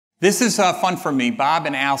This is fun for me. Bob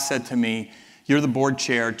and Al said to me, you're the board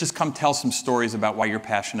chair, just come tell some stories about why you're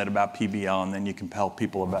passionate about PBL, and then you can tell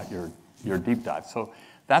people about your deep dive. So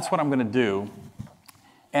that's what I'm going to do.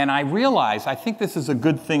 And I realize, I think this is a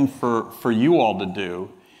good thing for you all to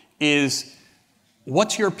do, is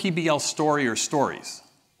what's your PBL story or stories?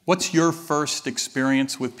 What's your first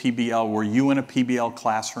experience with PBL? Were you in a PBL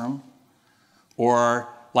classroom? Or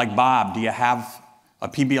like Bob, do you have a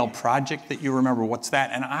PBL project that you remember? What's that?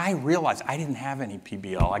 And I realized I didn't have any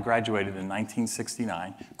PBL. I graduated in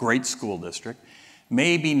 1969, great school district.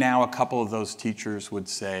 Maybe now a couple of those teachers would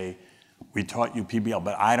say, we taught you PBL,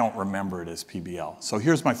 but I don't remember it as PBL. So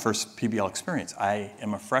here's my first PBL experience. I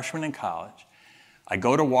am a freshman in college. I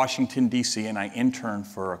go to Washington, D.C., and I intern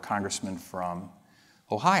for a congressman from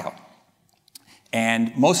Ohio.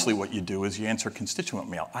 And mostly what you do is you answer constituent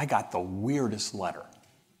mail. I got the weirdest letter.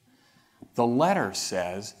 The letter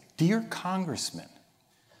says, Dear Congressman,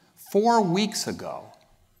 4 weeks ago,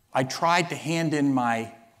 I tried to hand in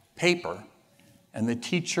my paper, and the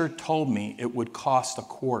teacher told me it would cost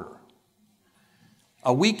 $0.25.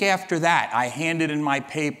 A week after that, I handed in my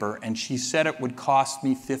paper, and she said it would cost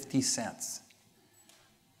me 50 cents.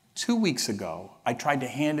 2 weeks ago, I tried to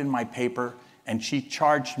hand in my paper, and she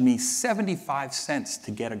charged me 75 cents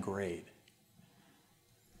to get a grade.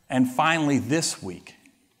 And finally, this week,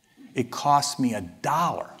 it cost me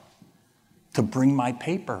 $1 to bring my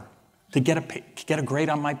paper, to get a grade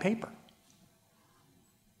on my paper.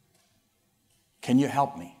 Can you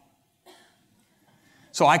help me?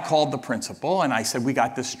 So I called the principal and I said, we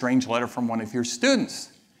got this strange letter from one of your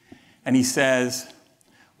students. And he says,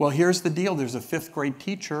 well, here's the deal. There's a 5th grade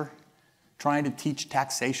teacher trying to teach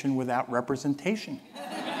taxation without representation.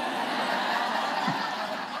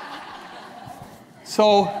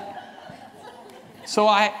 So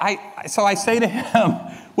I say to him,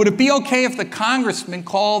 would it be okay if the congressman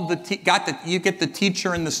called you get the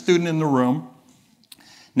teacher and the student in the room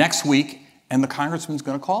next week, and the congressman's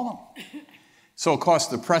going to call them? So, of course,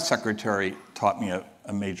 the press secretary taught me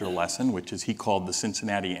a major lesson, which is he called the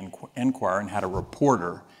Cincinnati Enquirer and had a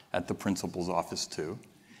reporter at the principal's office, too.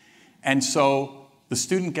 And so the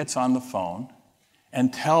student gets on the phone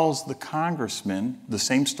and tells the congressman the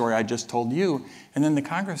same story I just told you, and then the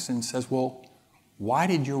congressman says, well, why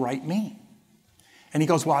did you write me? And he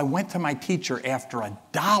goes, well, I went to my teacher after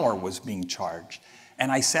 $1 was being charged,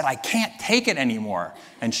 and I said, I can't take it anymore.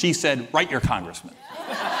 And she said, write your congressman.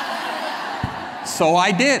 So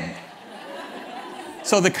I did.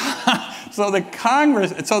 So the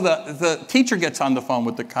teacher gets on the phone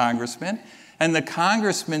with the congressman, and the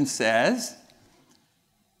congressman says,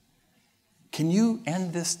 can you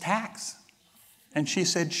end this tax? And she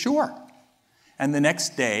said, sure. And the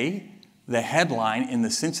next day, the headline in the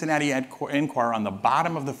Cincinnati Enquirer on the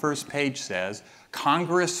bottom of the first page says,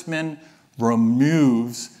 Congressman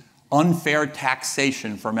removes unfair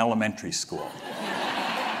taxation from elementary school.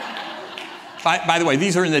 By the way,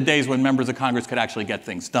 these are in the days when members of Congress could actually get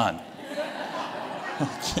things done.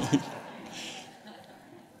 Okay.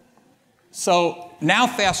 So now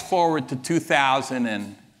fast forward to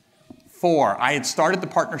 2004. I had started the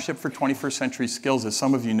Partnership for 21st Century Skills, as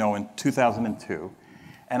some of you know, in 2002.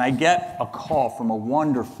 And I get a call from a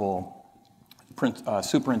wonderful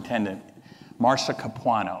superintendent, Marcia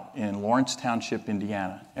Capuano, in Lawrence Township,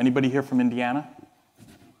 Indiana. Anybody here from Indiana?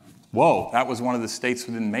 Whoa, that was one of the states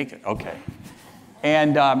who didn't make it. Okay.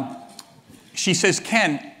 And she says,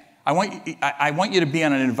 Ken, I want you to be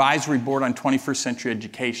on an advisory board on 21st century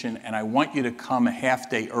education, and I want you to come a half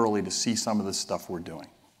day early to see some of the stuff we're doing.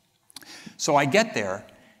 So I get there,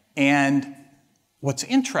 and what's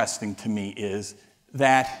interesting to me is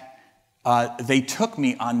that they took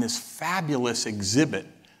me on this fabulous exhibit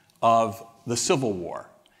of the Civil War.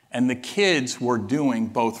 And the kids were doing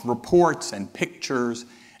both reports and pictures,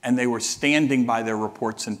 and they were standing by their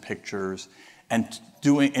reports and pictures and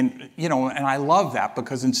I love that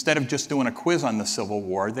because instead of just doing a quiz on the Civil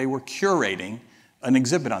War, they were curating an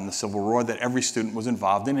exhibit on the Civil War that every student was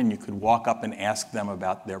involved in, and you could walk up and ask them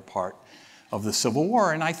about their part of the Civil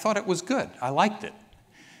War, and I thought it was good. I liked it.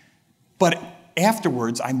 But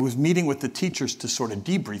afterwards, I was meeting with the teachers to sort of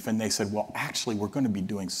debrief, and they said, well, actually, we're going to be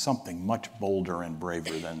doing something much bolder and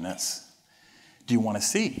braver than this. Do you want to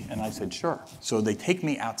see? And I said, sure. So they take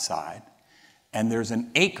me outside, and there's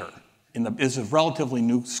an acre. It's a relatively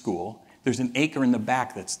new school. There's an acre in the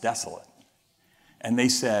back that's desolate. And they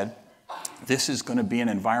said, this is going to be an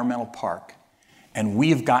environmental park, and we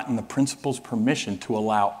have gotten the principal's permission to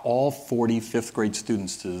allow all 40 fifth grade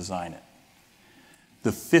students to design it.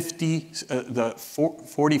 the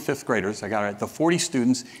 45th graders, I got it right, the 40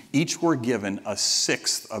 students, each were given a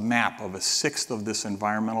map of a sixth of this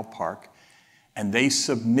environmental park, and they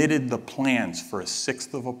submitted the plans for a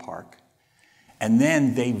sixth of a park, and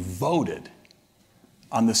then they voted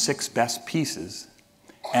on the 6 best pieces,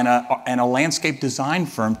 and a landscape design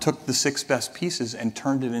firm took the 6 best pieces and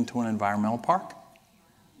turned it into an environmental park.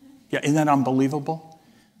 Yeah, isn't that unbelievable?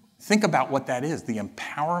 Think about what that is, the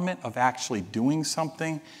empowerment of actually doing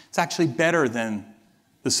something. It's actually better than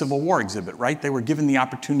the Civil War exhibit, right? They were given the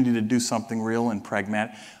opportunity to do something real and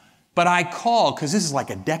pragmatic. But I called, because this is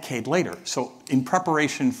like a decade later, so in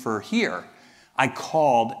preparation for here, I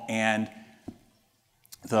called, and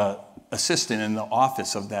the assistant in the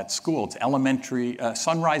office of that school, it's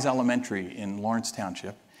Sunrise Elementary in Lawrence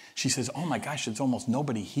Township, she says, oh my gosh, there's almost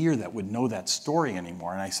nobody here that would know that story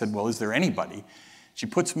anymore. And I said, well, is there anybody? She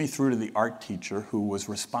puts me through to the art teacher who was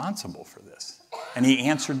responsible for this. And he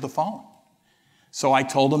answered the phone. So I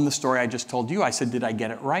told him the story I just told you. I said, did I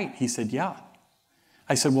get it right? He said, yeah.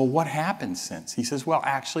 I said, well, what happened since? He says, well,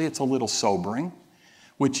 actually, it's a little sobering,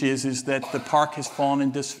 which is that the park has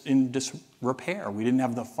fallen in disrepair. We didn't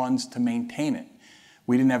have the funds to maintain it.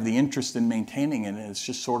 We didn't have the interest in maintaining it, and it's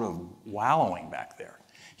just sort of wallowing back there.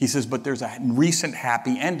 He says, but there's a recent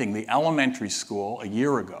happy ending. The elementary school, a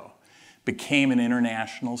year ago, became an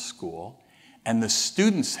international school, and the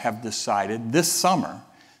students have decided this summer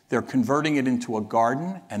they're converting it into a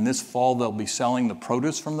garden, and this fall they'll be selling the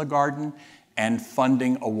produce from the garden and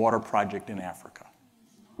funding a water project in Africa.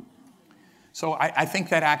 So I think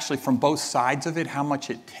that actually from both sides of it, how much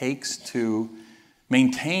it takes to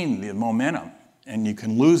maintain the momentum, and you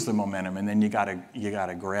can lose the momentum, and then you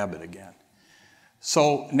gotta grab it again.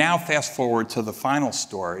 So now fast forward to the final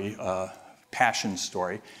story, passion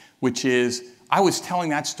story, which is, I was telling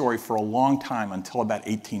that story for a long time until about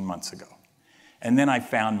 18 months ago. And then I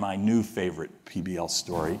found my new favorite PBL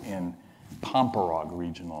story in Pomperaug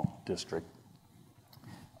Regional District,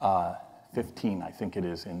 15, I think it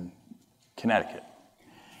is, in Connecticut.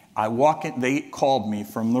 I walk in, they called me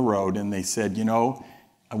from the road and they said, you know,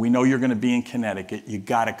 we know you're gonna be in Connecticut, you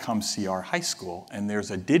gotta come see our high school. And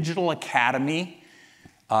there's a digital academy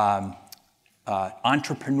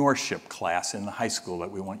entrepreneurship class in the high school that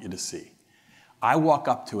we want you to see. I walk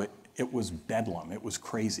up to it, it was bedlam, it was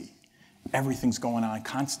crazy. Everything's going on,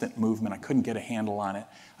 constant movement, I couldn't get a handle on it.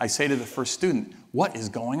 I say to the first student, what is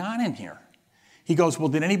going on in here? He goes, well,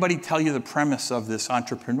 did anybody tell you the premise of this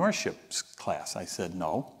entrepreneurship class? I said,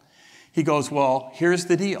 no. He goes, well, here's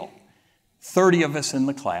the deal. 30 of us in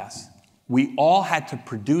the class, we all had to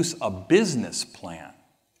produce a business plan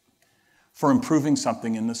for improving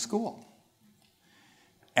something in the school.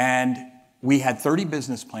 And we had 30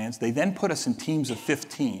 business plans. They then put us in teams of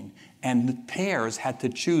 15, and the pairs had to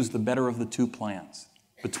choose the better of the 2 plans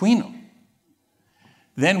between them.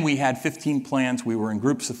 Then we had 15 plans. We were in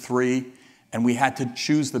groups of 3, and we had to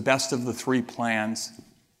choose the best of the 3 plans.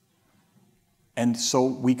 And so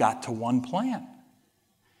we got to one plan.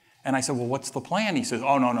 And I said, well, what's the plan? He says,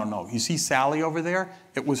 oh, no. You see Sally over there?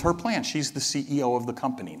 It was her plan. She's the CEO of the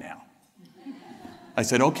company now. I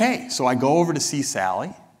said, okay. So I go over to see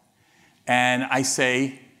Sally, and I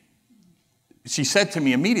say, she said to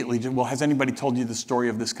me immediately, well, has anybody told you the story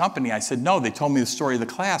of this company? I said, no, they told me the story of the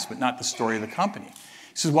class, but not the story of the company. He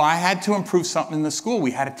says, well, I had to improve something in the school.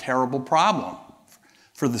 We had a terrible problem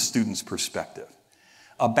for the students' perspective.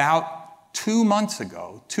 About 2 months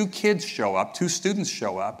ago, 2 students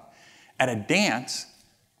show up at a dance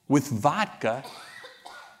with vodka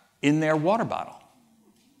in their water bottle.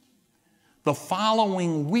 The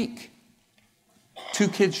following week, 2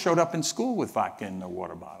 kids showed up in school with vodka in their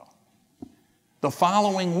water bottle. The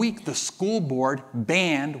following week, the school board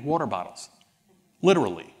banned water bottles.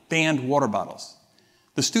 Literally, banned water bottles.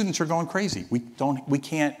 The students are going crazy. We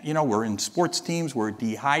can't, we're in sports teams, we're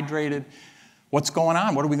dehydrated. What's going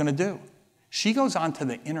on? What are we going to do? She goes onto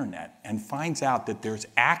the internet and finds out that there's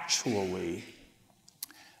actually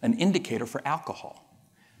an indicator for alcohol.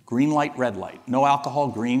 Green light, red light. No alcohol,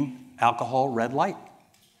 green alcohol, red light.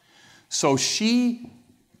 So she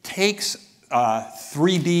takes a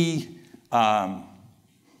 3D, a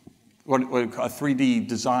 3D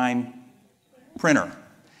design printer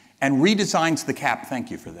and redesigns the cap,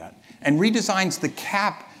 thank you for that, and redesigns the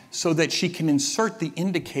cap so that she can insert the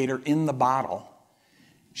indicator in the bottle.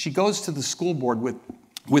 She goes to the school board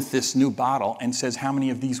with this new bottle and says, how many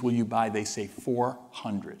of these will you buy? They say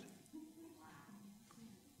 400.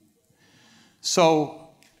 So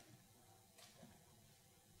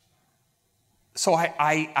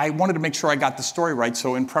I wanted to make sure I got the story right.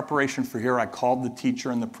 So in preparation for here, I called the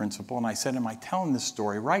teacher and the principal, and I said, am I telling this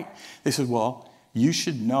story right? They said, well, you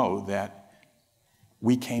should know that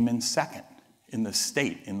we came in second in the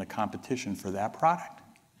state in the competition for that product.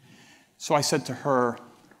 So I said to her,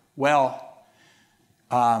 well,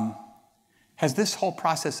 has this whole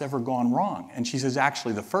process ever gone wrong? And she says,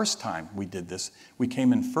 actually, the first time we did this, we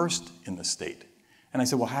came in first in the state. And I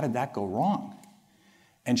said, well, how did that go wrong?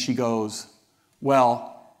 And she goes, well,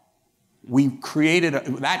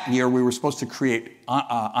 that year we were supposed to create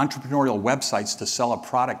entrepreneurial websites to sell a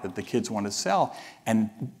product that the kids wanted to sell,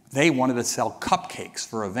 and they wanted to sell cupcakes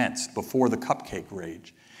for events before the cupcake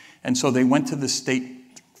rage. And so they went to the state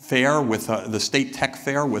fair the state tech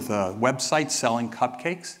fair with a website selling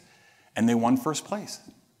cupcakes, and they won first place.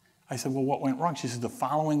 I said, well, what went wrong? She says, the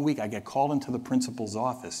following week I get called into the principal's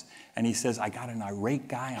office, and he says, I got an irate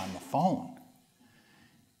guy on the phone.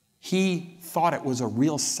 He thought it was a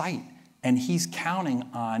real site, and he's counting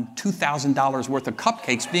on $2,000 worth of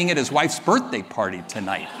cupcakes being at his wife's birthday party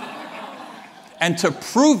tonight. And to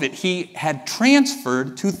prove it, he had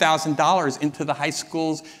transferred $2,000 into the high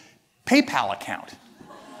school's PayPal account.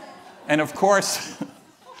 And of course,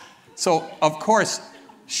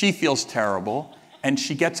 she feels terrible, and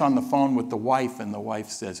she gets on the phone with the wife, and the wife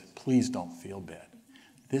says, please don't feel bad.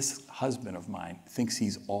 This husband of mine thinks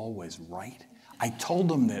he's always right. I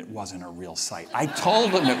told him that it wasn't a real site. I told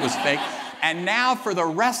him it was fake. And now for the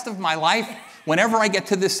rest of my life, whenever I get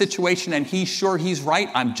to this situation and he's sure he's right,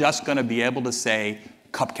 I'm just going to be able to say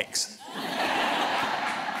cupcakes.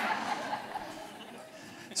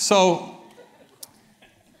 So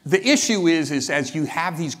the issue is as you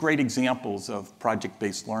have these great examples of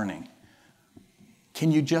project-based learning,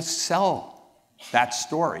 can you just sell that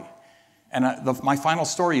story? And my final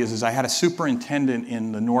story is I had a superintendent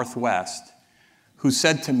in the Northwest who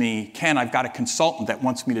said to me, Ken, I've got a consultant that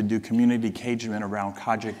wants me to do community engagement around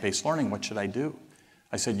project-based learning. What should I do?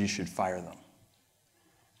 I said, you should fire them.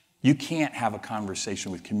 You can't have a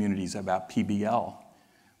conversation with communities about PBL.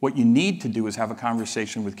 What you need to do is have a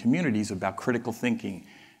conversation with communities about critical thinking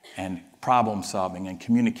and problem solving and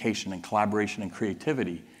communication and collaboration and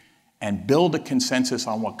creativity, and build a consensus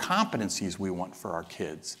on what competencies we want for our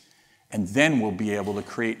kids. And then we'll be able to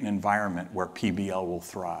create an environment where PBL will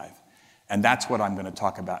thrive. And that's what I'm going to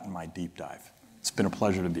talk about in my deep dive. It's been a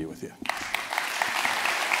pleasure to be with you.